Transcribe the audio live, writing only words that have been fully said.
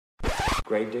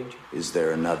grave danger? Is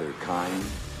there another kind?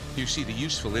 You see, the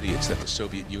useful idiots that the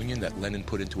Soviet Union, that Lenin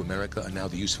put into America, are now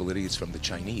the useful idiots from the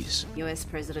Chinese. US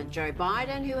President Joe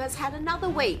Biden, who has had another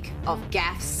week of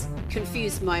gaffes,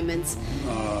 confused moments.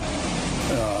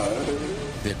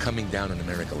 They're coming down on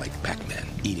America like Pac-Man,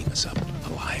 eating us up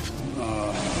alive.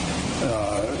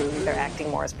 They're acting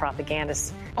more as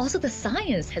propagandists. Also, the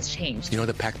science has changed. You know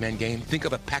the Pac-Man game? Think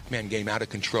of a Pac-Man game out of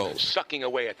control, sucking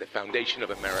away at the foundation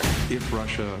of America. If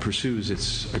Russia pursues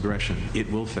its aggression,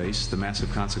 it will face the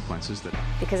massive consequences that...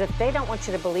 Because if they don't want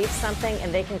you to believe something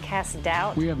and they can cast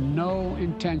doubt... We have no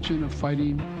intention of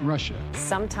fighting Russia.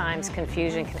 Sometimes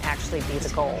confusion can actually be the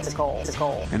goal. The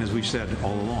goal. And as we've said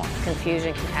all along...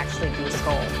 Confusion can actually be the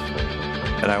goal.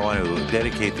 And I want to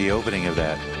dedicate the opening of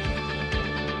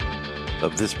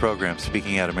this program,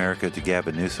 Speaking Out America, to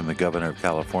Gavin Newsom, the governor of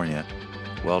California.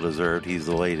 Well deserved. He's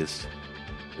the latest.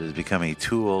 It has become a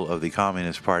tool of the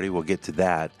Communist Party. We'll get to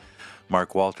that.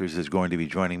 Mark Walters is going to be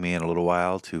joining me in a little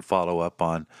while to follow up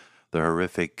on the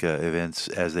horrific events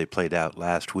as they played out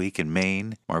last week in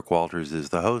Maine. Mark Walters is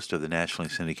the host of the nationally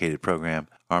syndicated program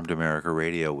Armed America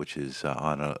Radio, which is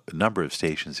on a number of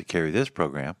stations that carry this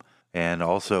program. And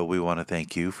also, we want to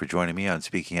thank you for joining me on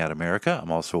Speaking Out America. I'm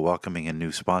also welcoming a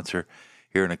new sponsor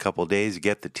here in a couple of days,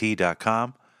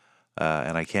 GetTheTea.com.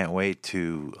 And I can't wait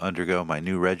to undergo my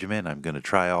new regimen. I'm going to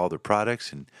try all the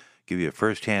products and give you a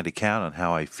first-hand account on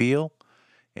how I feel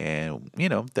and,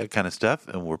 that kind of stuff.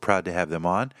 And we're proud to have them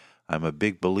on. I'm a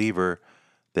big believer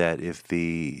that if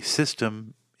the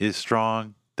system is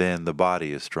strong, then the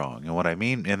body is strong. And what I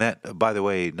mean, and that, by the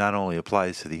way, not only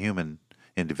applies to the human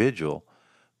individual,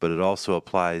 but it also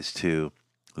applies to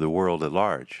the world at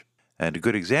large. And a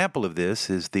good example of this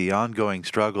is the ongoing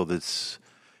struggle that's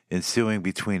ensuing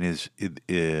between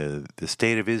the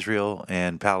state of Israel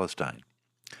and Palestine.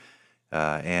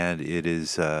 And it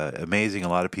is amazing. A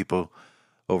lot of people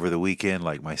over the weekend,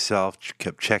 like myself,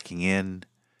 kept checking in.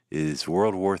 Is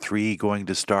World War III going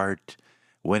to start?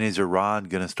 When is Iran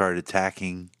going to start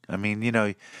attacking? I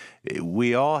mean,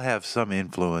 we all have some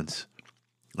influence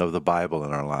of the Bible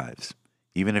in our lives.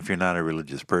 Even if you're not a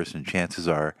religious person, chances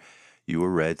are you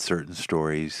read certain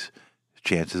stories.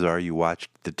 Chances are you watched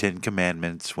the Ten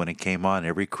Commandments when it came on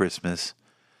every Christmas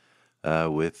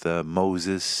with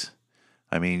Moses.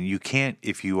 I mean, you can't,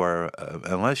 if you are,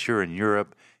 unless you're in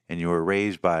Europe and you were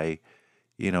raised by,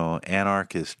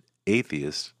 anarchist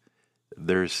atheists,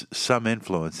 there's some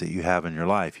influence that you have in your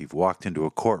life. You've walked into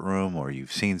a courtroom or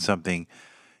you've seen something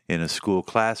in a school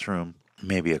classroom,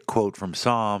 maybe a quote from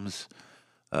Psalms,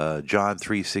 John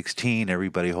 3:16.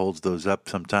 Everybody holds those up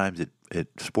sometimes at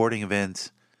sporting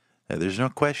events. There's no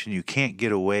question you can't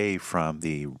get away from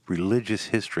the religious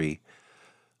history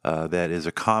that is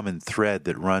a common thread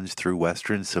that runs through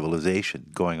Western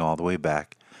civilization, going all the way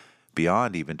back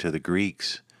beyond even to the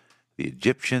Greeks, the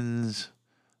Egyptians.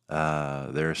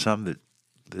 There are some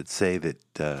that say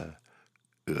that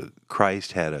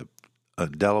Christ had a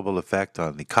indelible effect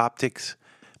on the Coptics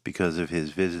because of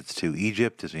his visits to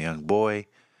Egypt as a young boy.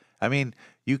 I mean,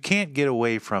 you can't get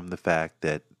away from the fact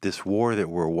that this war that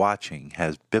we're watching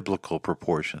has biblical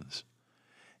proportions.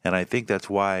 And I think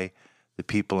that's why the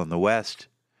people in the West,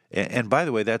 and by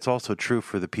the way, that's also true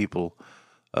for the people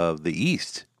of the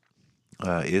East.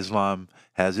 Islam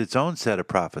has its own set of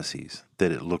prophecies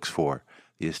that it looks for.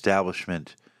 The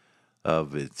establishment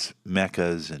of its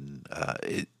meccas, and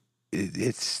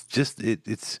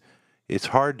it's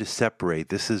hard to separate.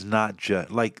 This is not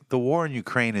just like the war in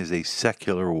Ukraine is a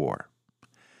secular war.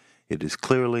 It is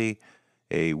clearly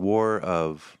a war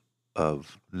of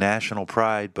national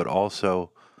pride, but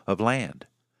also of land.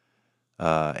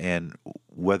 And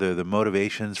whether the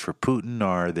motivations for Putin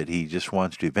are that he just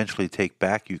wants to eventually take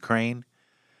back Ukraine,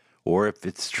 or if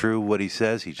it's true what he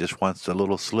says, he just wants a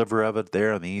little sliver of it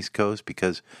there on the East Coast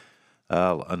because,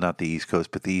 not the East Coast,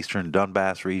 but the Eastern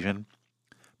Donbass region,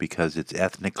 because it's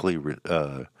ethnically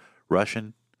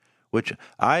Russian, which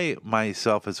I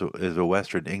myself, as a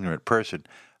Western ignorant person,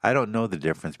 I don't know the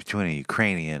difference between a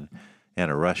Ukrainian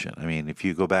and a Russian. I mean, if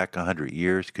you go back 100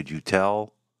 years, could you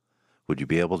tell? Would you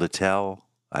be able to tell?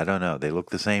 I don't know. They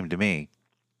look the same to me.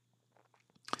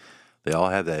 They all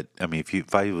have that. I mean,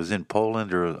 if I was in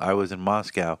Poland or I was in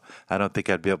Moscow, I don't think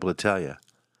I'd be able to tell you.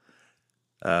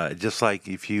 Just like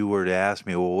if you were to ask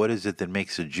me, well, what is it that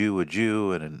makes a Jew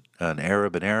and an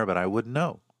Arab an Arab, and I wouldn't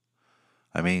know.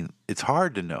 I mean, it's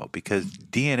hard to know because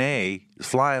DNA is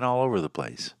flying all over the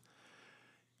place.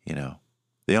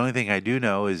 The only thing I do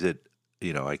know is that,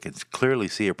 I can clearly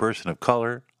see a person of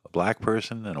color, a black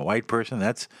person, and a white person.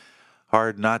 That's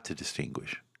hard not to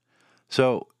distinguish.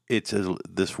 So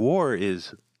this war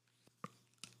is,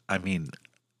 I mean,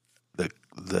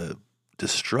 the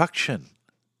destruction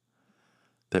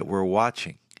that we're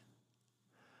watching.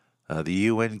 The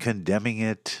UN condemning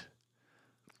it.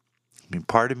 I mean,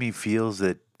 part of me feels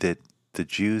that the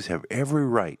Jews have every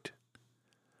right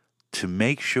to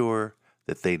make sure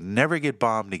that they never get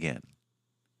bombed again.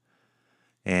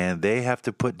 And they have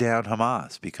to put down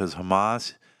Hamas, because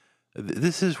Hamas,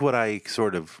 this is what I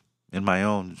sort of, in my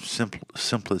own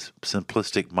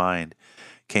simplistic mind,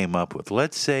 came up with.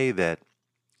 Let's say that,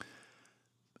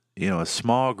 a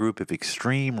small group of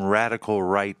extreme radical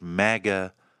right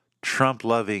MAGA,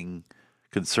 Trump-loving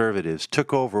conservatives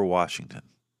took over Washington.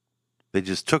 They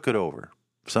just took it over.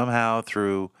 Somehow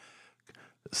through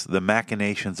the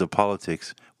machinations of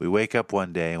politics, we wake up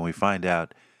one day and we find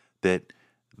out that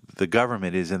the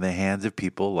government is in the hands of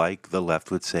people like the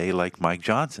left would say, like Mike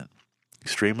Johnson,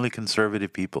 extremely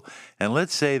conservative people. And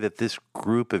let's say that this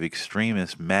group of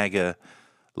extremist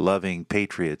MAGA-loving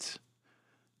patriots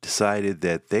decided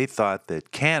that they thought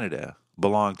that Canada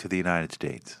belonged to the United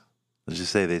States. Let's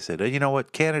just say they said, you know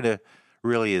what, Canada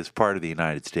really is part of the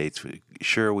United States.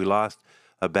 Sure, we lost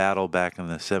a battle back in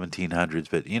the 1700s,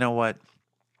 but you know what?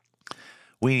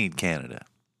 We need Canada.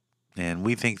 And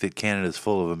we think that Canada is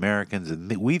full of Americans,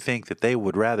 and we think that they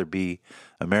would rather be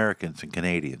Americans than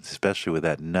Canadians, especially with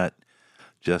that nut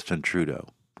Justin Trudeau.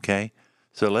 Okay?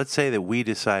 So let's say that we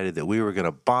decided that we were going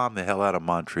to bomb the hell out of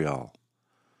Montreal.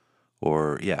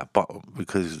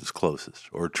 Because it's closest.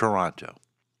 Or Toronto.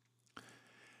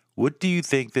 What do you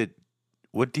think that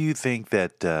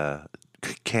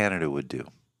Canada would do?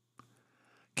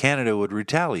 Canada would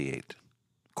retaliate.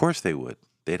 Of course they would.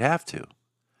 They'd have to.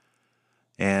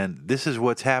 And this is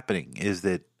what's happening, is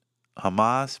that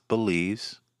Hamas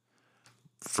believes,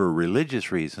 for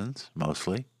religious reasons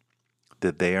mostly,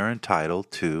 that they are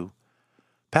entitled to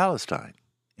Palestine.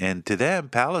 And to them,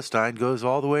 Palestine goes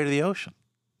all the way to the ocean.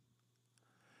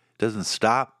 It doesn't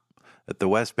stop at the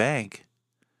West Bank.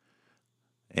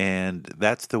 And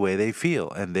that's the way they feel.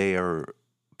 And they are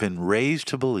been raised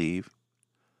to believe,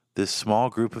 this small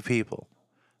group of people,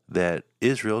 that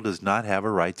Israel does not have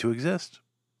a right to exist.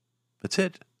 That's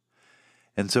it.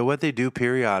 And so what they do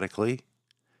periodically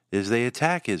is they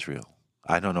attack Israel.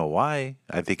 I don't know why.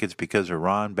 I think it's because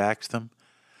Iran backs them.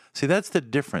 See, that's the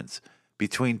difference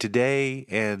between today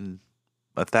and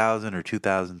 1,000 or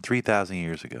 2,000, 3,000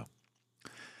 years ago.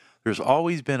 There's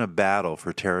always been a battle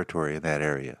for territory in that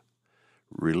area.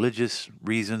 Religious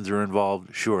reasons are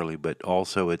involved, surely, but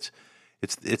also it's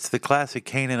the classic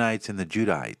Canaanites and the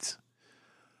Judahites.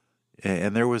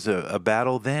 And there was a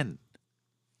battle then,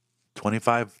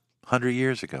 2,500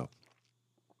 years ago.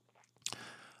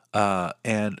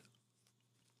 And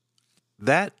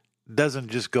that doesn't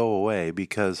just go away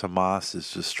because Hamas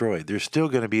is destroyed. There's still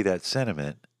going to be that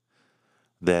sentiment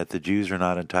that the Jews are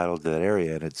not entitled to that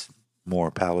area, and it's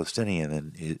more Palestinian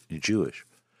than Jewish.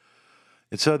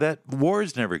 And so that war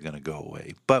is never going to go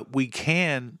away. But we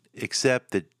can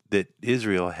accept that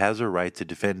Israel has a right to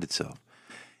defend itself.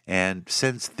 And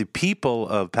since the people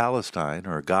of Palestine,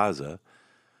 or Gaza,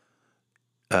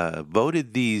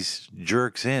 voted these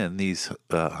jerks in, these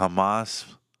Hamas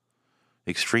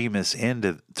extremists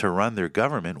in to run their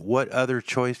government, what other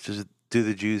choice do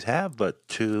the Jews have but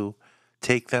to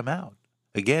take them out?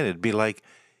 Again, it'd be like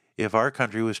if our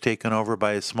country was taken over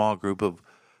by a small group of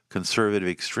conservative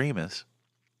extremists,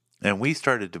 and we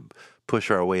started to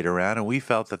push our weight around, and we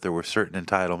felt that there were certain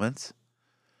entitlements,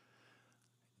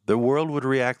 the world would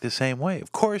react the same way.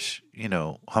 Of course,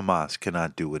 Hamas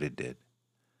cannot do what it did.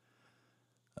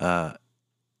 But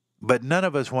none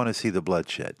of us want to see the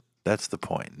bloodshed. That's the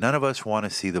point. None of us want to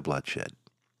see the bloodshed.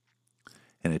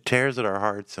 And it tears at our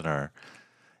hearts, and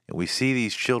we see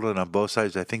these children on both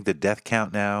sides. I think the death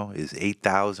count now is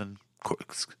 8,000.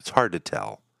 It's hard to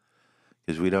tell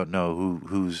because we don't know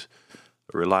who's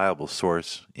a reliable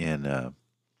source in the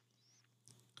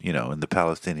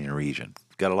Palestinian region.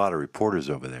 We've got a lot of reporters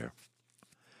over there.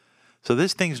 So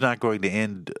this thing's not going to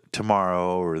end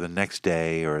tomorrow or the next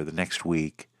day or the next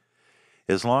week.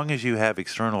 As long as you have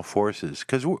external forces,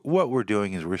 because what we're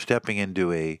doing is we're stepping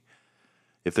into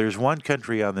if there's one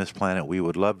country on this planet we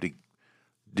would love to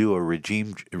do a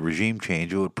regime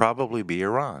change, it would probably be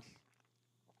Iran.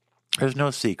 There's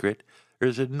no secret.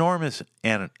 There's enormous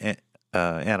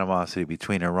animosity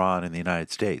between Iran and the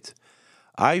United States.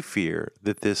 I fear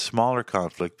that this smaller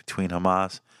conflict between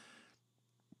Hamas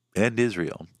and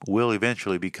Israel will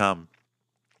eventually become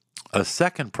a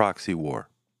second proxy war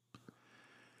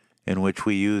in which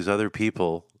we use other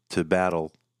people to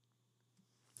battle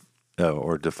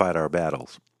or to fight our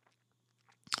battles.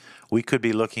 We could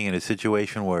be looking at a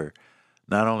situation where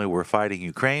not only we're fighting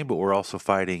Ukraine, but we're also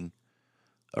fighting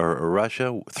or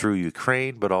Russia through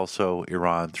Ukraine, but also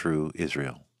Iran through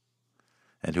Israel,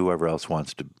 and whoever else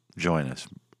wants to join us,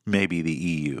 maybe the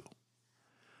EU.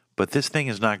 But this thing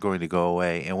is not going to go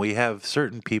away, and we have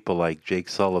certain people like Jake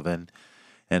Sullivan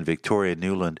and Victoria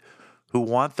Nuland who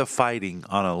want the fighting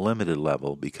on a limited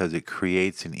level because it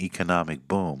creates an economic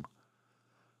boom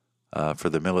for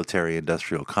the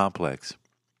military-industrial complex.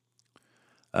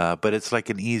 But it's like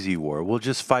an easy war. We'll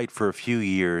just fight for a few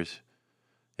years,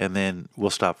 and then we'll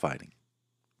stop fighting.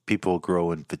 People will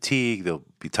grow in fatigue. They'll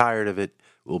be tired of it.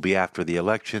 It will be after the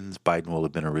elections. Biden will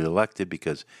have been reelected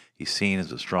because he's seen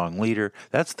as a strong leader.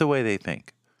 That's the way they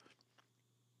think.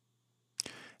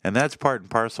 And that's part and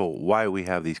parcel why we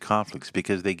have these conflicts,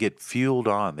 because they get fueled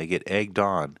on, they get egged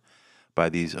on by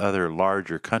these other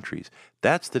larger countries.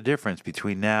 That's the difference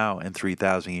between now and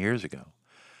 3,000 years ago.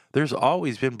 There's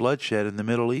always been bloodshed in the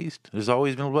Middle East. There's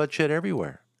always been bloodshed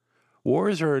everywhere.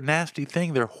 Wars are a nasty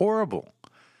thing. They're horrible.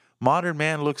 Modern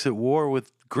man looks at war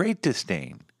with great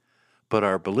disdain, but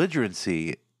our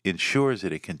belligerency ensures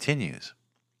that it continues.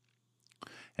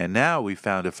 And now we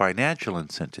found a financial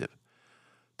incentive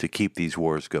to keep these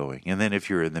wars going. And then if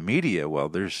you're in the media, well,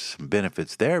 there's some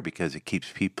benefits there because it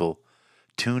keeps people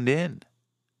tuned in.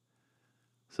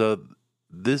 So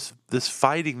this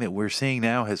fighting that we're seeing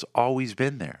now has always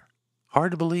been there.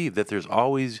 Hard to believe that there's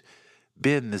always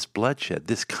been this bloodshed,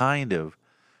 this kind of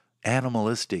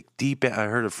animalistic, deep. I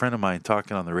heard a friend of mine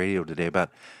talking on the radio today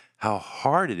about how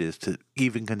hard it is to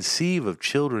even conceive of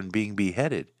children being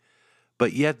beheaded.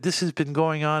 But yet this has been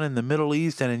going on in the Middle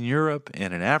East and in Europe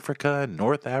and in Africa and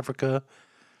North Africa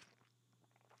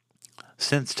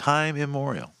since time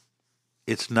immemorial.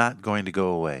 It's not going to go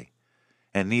away.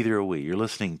 And neither are we. You're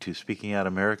listening to Speaking Out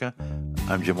America.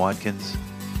 I'm Jim Watkins.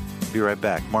 Be right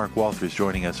back. Mark Walters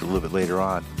joining us a little bit later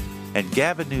on. And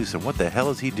Gavin Newsom, what the hell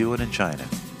is he doing in China?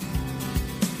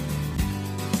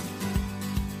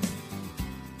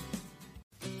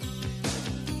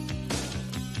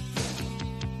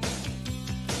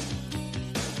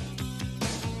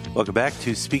 Welcome back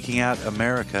to Speaking Out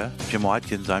America. Jim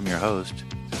Watkins, I'm your host.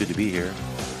 It's good to be here.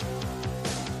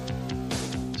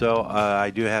 So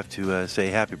I do have to say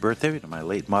happy birthday to my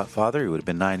late father. He would have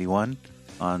been 91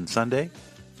 on Sunday.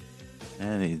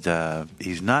 And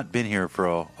he's not been here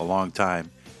for a long time.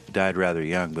 He died rather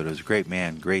young, but he was a great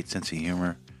man, great sense of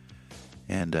humor.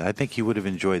 And I think he would have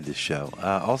enjoyed this show.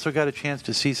 Also got a chance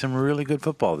to see some really good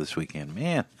football this weekend.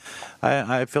 Man,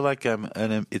 I feel like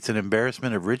it's an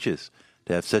embarrassment of riches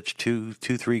to have such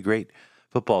three great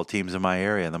football teams in my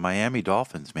area. The Miami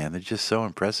Dolphins, man, they're just so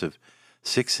impressive.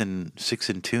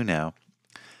 6-2 now.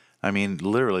 I mean,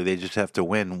 literally, they just have to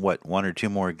win one or two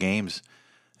more games,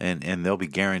 and they'll be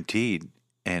guaranteed.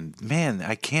 And man,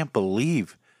 I can't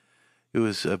believe it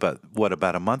was about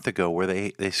a month ago where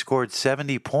they scored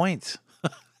 70 points.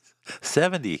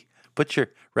 70.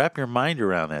 Wrap your mind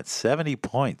around that. 70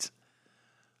 points.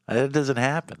 That doesn't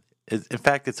happen. In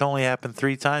fact, it's only happened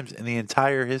 3 times in the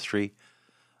entire history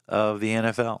of the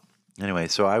NFL. Anyway,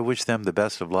 so I wish them the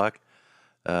best of luck.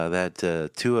 That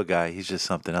Tua guy, he's just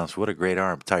something else. What a great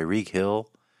arm. Tyreek Hill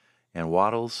and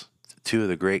Waddles, 2 of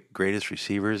the greatest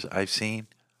receivers I've seen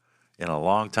in a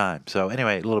long time. So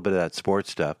anyway, a little bit of that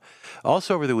sports stuff.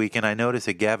 Also over the weekend, I noticed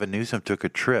that Gavin Newsom took a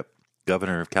trip,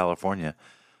 governor of California,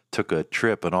 took a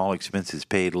trip, an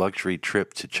all-expenses-paid luxury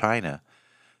trip to China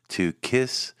to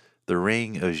kiss the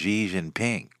ring of Xi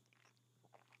Jinping.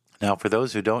 Now, for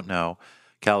those who don't know,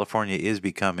 California is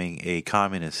becoming a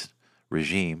communist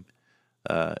regime.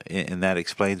 And that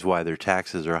explains why their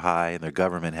taxes are high and their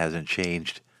government hasn't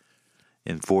changed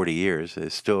in 40 years.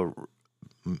 It's still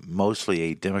mostly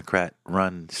a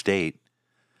Democrat-run state,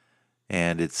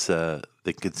 and it's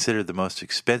they consider the most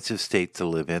expensive state to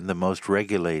live in, the most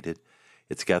regulated.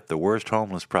 It's got the worst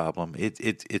homeless problem.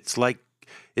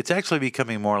 It's actually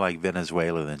becoming more like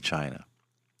Venezuela than China.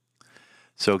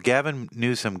 So Gavin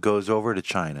Newsom goes over to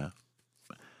China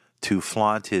to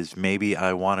flaunt his maybe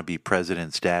I want to be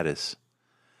president status.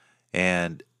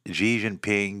 And Xi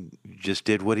Jinping just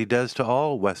did what he does to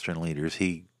all Western leaders.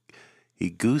 He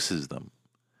gooses them.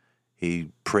 He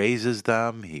praises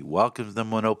them. He welcomes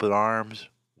them with open arms,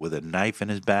 with a knife in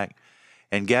his back.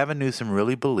 And Gavin Newsom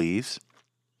really believes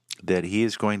that he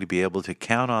is going to be able to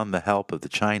count on the help of the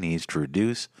Chinese to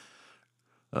reduce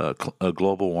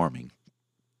global warming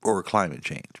or climate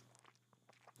change.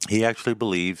 He actually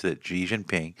believes that Xi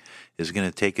Jinping is going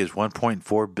to take his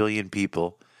 1.4 billion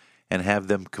people and have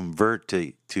them convert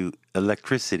to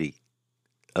electricity,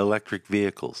 electric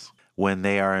vehicles, when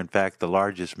they are in fact the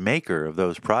largest maker of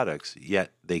those products,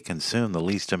 yet they consume the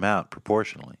least amount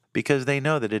proportionally, because they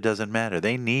know that it doesn't matter.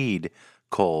 They need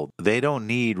coal. They don't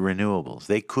need renewables.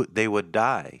 They would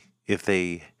die if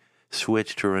they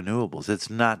switched to renewables. It's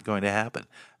not going to happen.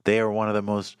 They are one of the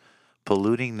most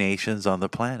polluting nations on the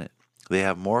planet. They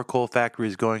have more coal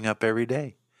factories going up every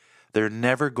day. They're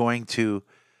never going to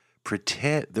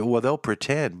pretend. Well, they'll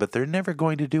pretend, but they're never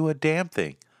going to do a damn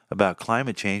thing about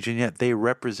climate change, and yet they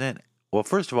represent. Well,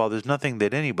 first of all, there's nothing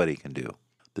that anybody can do.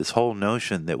 This whole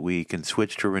notion that we can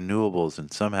switch to renewables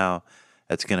and somehow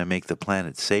that's going to make the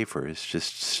planet safer is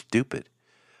just stupid.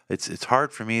 It's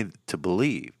hard for me to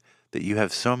believe that you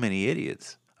have so many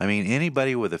idiots. I mean,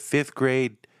 anybody with a 5th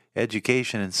grade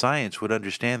education in science would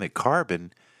understand that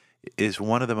carbon is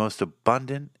one of the most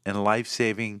abundant and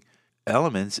life-saving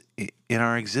elements in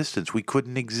our existence. We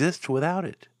couldn't exist without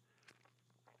it.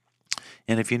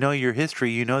 And if you know your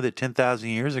history, you know that 10,000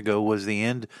 years ago was the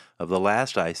end of the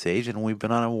last ice age, and we've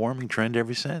been on a warming trend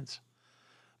ever since.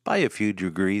 By a few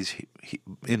degrees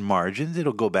in margins,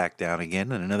 it'll go back down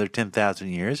again in another 10,000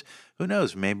 years. Who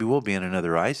knows? Maybe we'll be in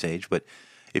another ice age. But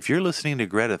if you're listening to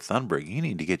Greta Thunberg, you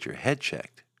need to get your head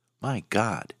checked. My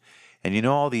God. And you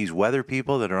know all these weather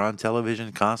people that are on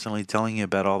television constantly telling you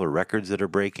about all the records that are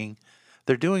breaking?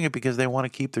 They're doing it because they want to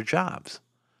keep their jobs.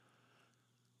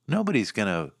 Nobody's going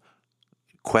to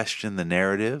question the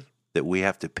narrative that we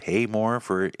have to pay more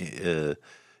for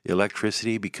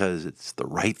electricity because it's the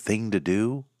right thing to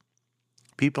do.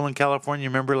 People in California,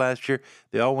 remember last year,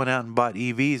 they all went out and bought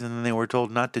EVs, and then they were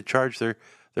told not to charge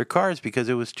their cars because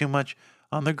it was too much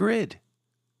on the grid.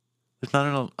 There's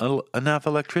not enough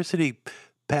electricity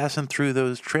passing through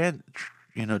those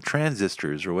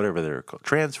transistors or whatever they're called,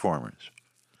 transformers.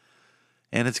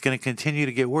 And it's going to continue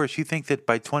to get worse. You think that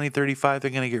by 2035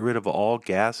 they're going to get rid of all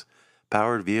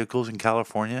gas-powered vehicles in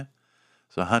California?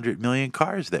 There's 100 million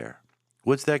cars there.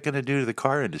 What's that going to do to the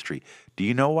car industry? Do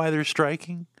you know why they're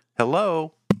striking?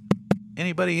 Hello?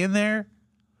 Anybody in there?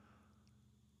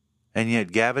 And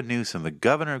yet Gavin Newsom, the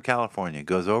governor of California,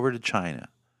 goes over to China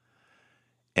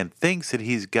and thinks that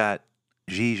he's got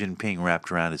Xi Jinping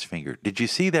wrapped around his finger. Did you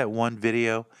see that one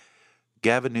video?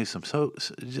 Gavin Newsom, so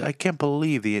I can't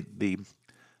believe the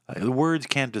words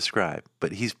can't describe,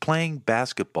 but he's playing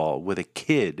basketball with a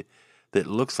kid that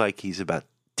looks like he's about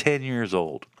 10 years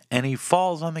old, and he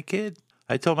falls on the kid.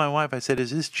 I told my wife, I said,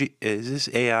 is this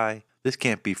AI? This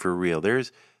can't be for real.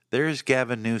 There's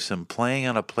Gavin Newsom playing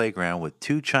on a playground with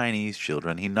 2 Chinese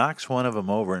children. He knocks one of them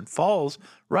over and falls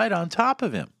right on top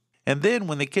of him. And then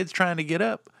when the kid's trying to get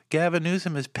up, Gavin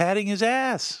Newsom is patting his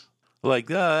ass. Like,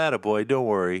 oh, attaboy, don't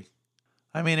worry.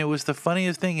 I mean, it was the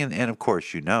funniest thing. And of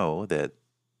course, you know that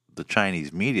the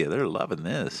Chinese media, they're loving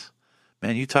this.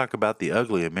 Man, you talk about the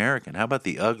ugly American. How about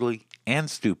the ugly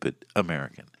and stupid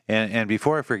American? And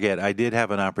before I forget, I did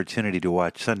have an opportunity to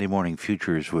watch Sunday Morning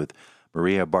Futures with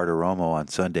Maria Bartiromo on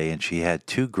Sunday, and she had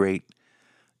 2 great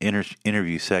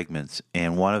interview segments,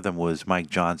 and one of them was Mike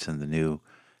Johnson, the new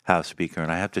House Speaker, and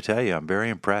I have to tell you, I'm very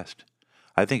impressed.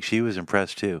 I think she was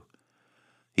impressed too.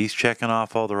 He's checking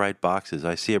off all the right boxes.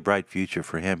 I see a bright future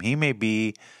for him. He may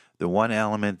be the one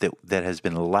element that has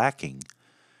been lacking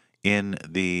in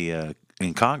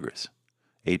Congress,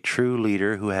 a true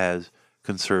leader who has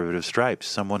conservative stripes,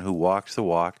 someone who walks the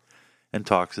walk and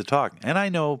talks the talk. And I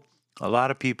know a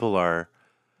lot of people are,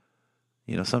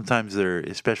 sometimes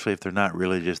especially if they're not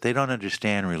religious, they don't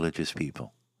understand religious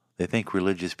people. They think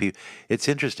religious people. It's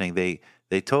interesting.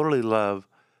 They totally love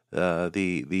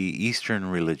the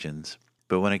Eastern religions,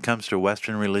 but when it comes to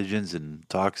Western religions and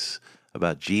talks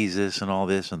about Jesus and all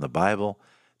this and the Bible,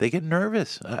 they get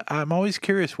nervous. I'm always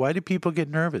curious. Why do people get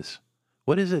nervous?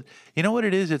 What is it? You know what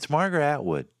it is? It's Margaret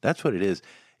Atwood. That's what it is.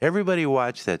 Everybody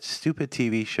watched that stupid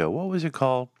TV show. What was it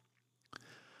called?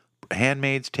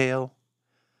 Handmaid's Tale.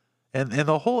 And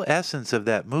the whole essence of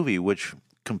that movie, which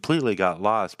completely got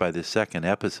lost by the second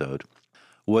episode,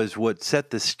 was what set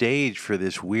the stage for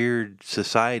this weird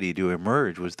society to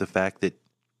emerge, was the fact that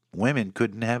women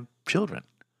couldn't have children.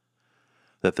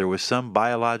 That there was some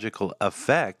biological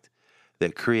effect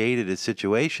that created a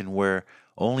situation where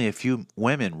only a few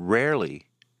women rarely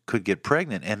could get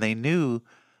pregnant, and they knew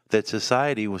that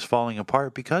society was falling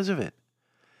apart because of it.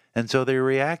 And so they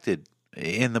reacted.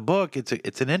 In the book,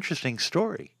 it's an interesting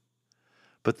story.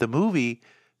 But the movie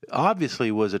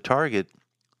obviously was a target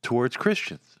towards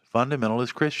Christians,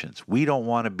 fundamentalist Christians. We don't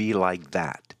want to be like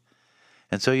that.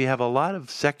 And so you have a lot of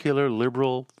secular,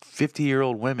 liberal,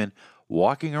 50-year-old women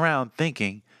walking around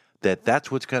thinking that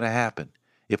that's what's going to happen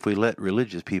if we let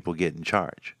religious people get in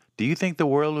charge. Do you think the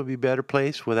world would be a better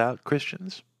place without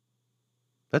Christians?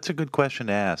 That's a good question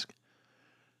to ask.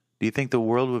 Do you think the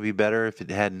world would be better if it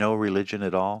had no religion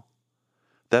at all?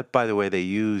 That, by the way, they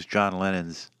used John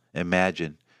Lennon's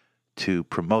Imagine to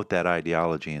promote that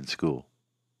ideology in school.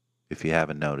 if you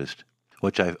haven't noticed,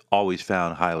 which I've always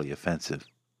found highly offensive.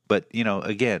 But,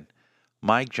 again,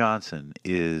 Mike Johnson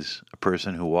is a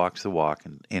person who walks the walk,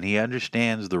 and he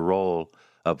understands the role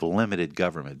of limited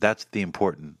government. That's the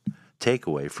important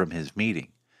takeaway from his meeting,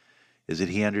 is that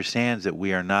he understands that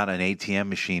we are not an ATM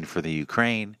machine for the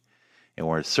Ukraine, and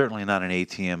we're certainly not an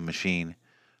ATM machine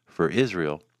for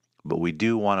Israel, but we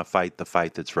do want to fight the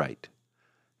fight that's right.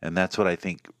 And that's what I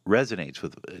think resonates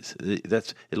with,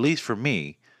 that's, at least for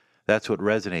me, that's what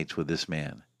resonates with this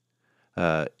man.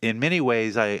 In many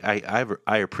ways, I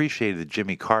appreciated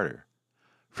Jimmy Carter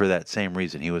for that same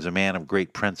reason. He was a man of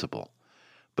great principle,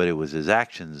 but it was his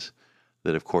actions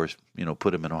that, of course,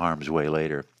 put him in harm's way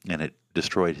later, and it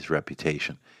destroyed his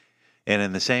reputation. And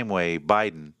in the same way,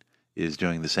 Biden is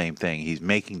doing the same thing. He's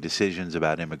making decisions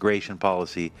about immigration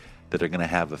policy that are going to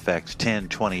have effects 10,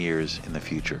 20 years in the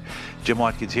future. Jim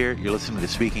Watkins here. You're listening to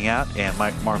Speaking Out, and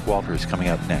Mark Walters coming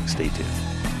up next. Stay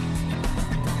tuned.